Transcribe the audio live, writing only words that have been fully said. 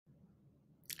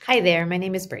Hi there, my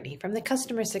name is Brittany from the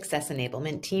Customer Success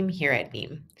Enablement team here at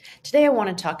Veem. Today I want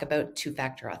to talk about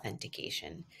two-factor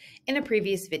authentication. In a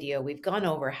previous video, we've gone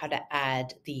over how to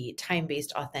add the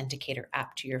time-based authenticator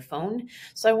app to your phone.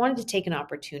 So I wanted to take an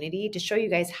opportunity to show you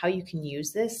guys how you can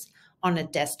use this on a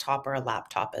desktop or a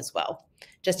laptop as well,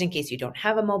 just in case you don't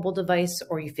have a mobile device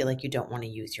or you feel like you don't want to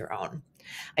use your own.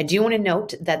 I do want to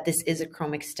note that this is a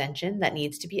Chrome extension that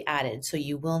needs to be added, so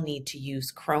you will need to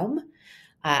use Chrome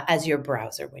as your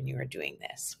browser when you are doing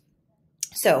this.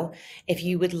 So if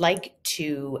you would like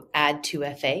to add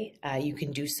 2FA, you can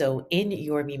do so in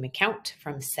your Veem account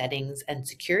from settings and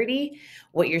security.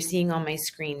 What you're seeing on my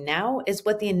screen now is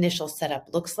what the initial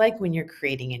setup looks like when you're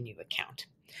creating a new account.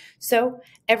 So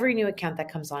every new account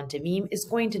that comes onto Veem is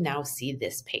going to now see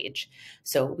this page.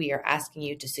 So we are asking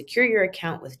you to secure your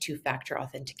account with two-factor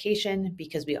authentication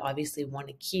because we obviously want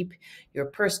to keep your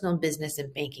personal business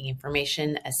and banking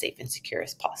information as safe and secure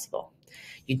as possible.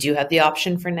 You do have the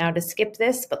option for now to skip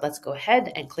this, but let's go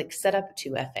ahead and click Setup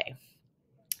 2FA.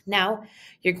 Now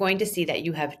you're going to see that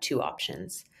you have two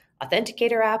options,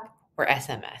 Authenticator app or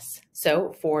SMS.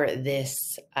 So for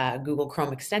this Google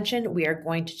Chrome extension, we are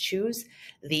going to choose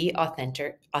the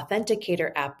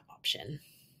Authenticator app option.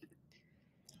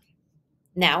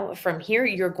 Now from here,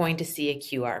 you're going to see a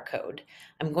QR code.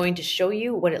 I'm going to show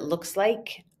you what it looks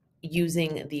like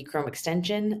using the Chrome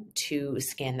extension to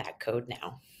scan that code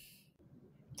now.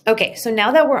 Okay, so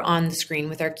now that we're on the screen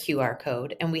with our QR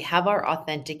code and we have our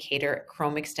Authenticator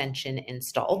Chrome extension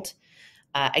installed,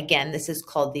 again, this is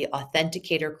called the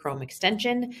Authenticator Chrome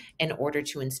extension. In order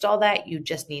to install that, you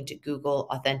just need to Google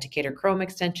Authenticator Chrome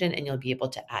extension and you'll be able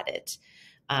to add it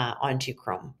onto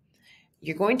Chrome.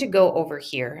 You're going to go over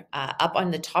here up on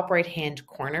the top right-hand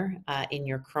corner in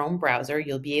your Chrome browser.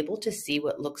 You'll be able to see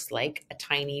what looks like a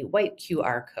tiny white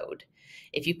QR code.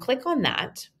 If you click on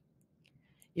that,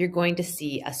 you're going to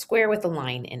see a square with a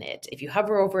line in it. If you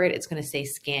hover over it, it's going to say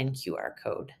Scan QR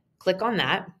Code. Click on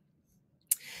that.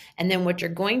 And then what you're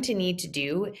going to need to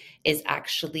do is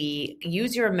actually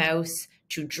use your mouse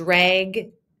to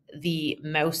drag the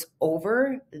mouse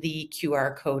over the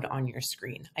QR code on your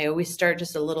screen. I always start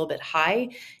just a little bit high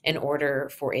in order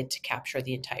for it to capture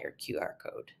the entire QR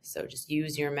code. So just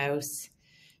use your mouse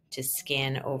to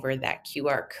scan over that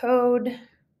QR code.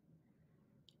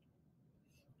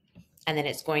 And then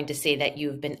it's going to say that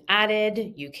you've been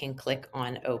added. You can click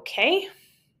on OK.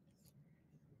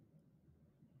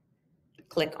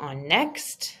 Click on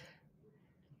Next.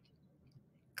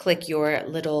 Click your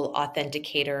little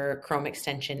Authenticator Chrome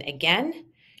extension again.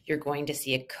 You're going to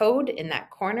see a code in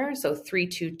that corner. So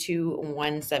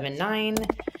 322179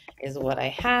 is what I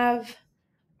have.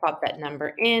 Pop that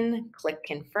number in, click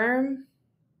Confirm,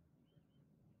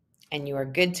 and you are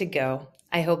good to go.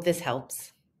 I hope this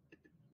helps.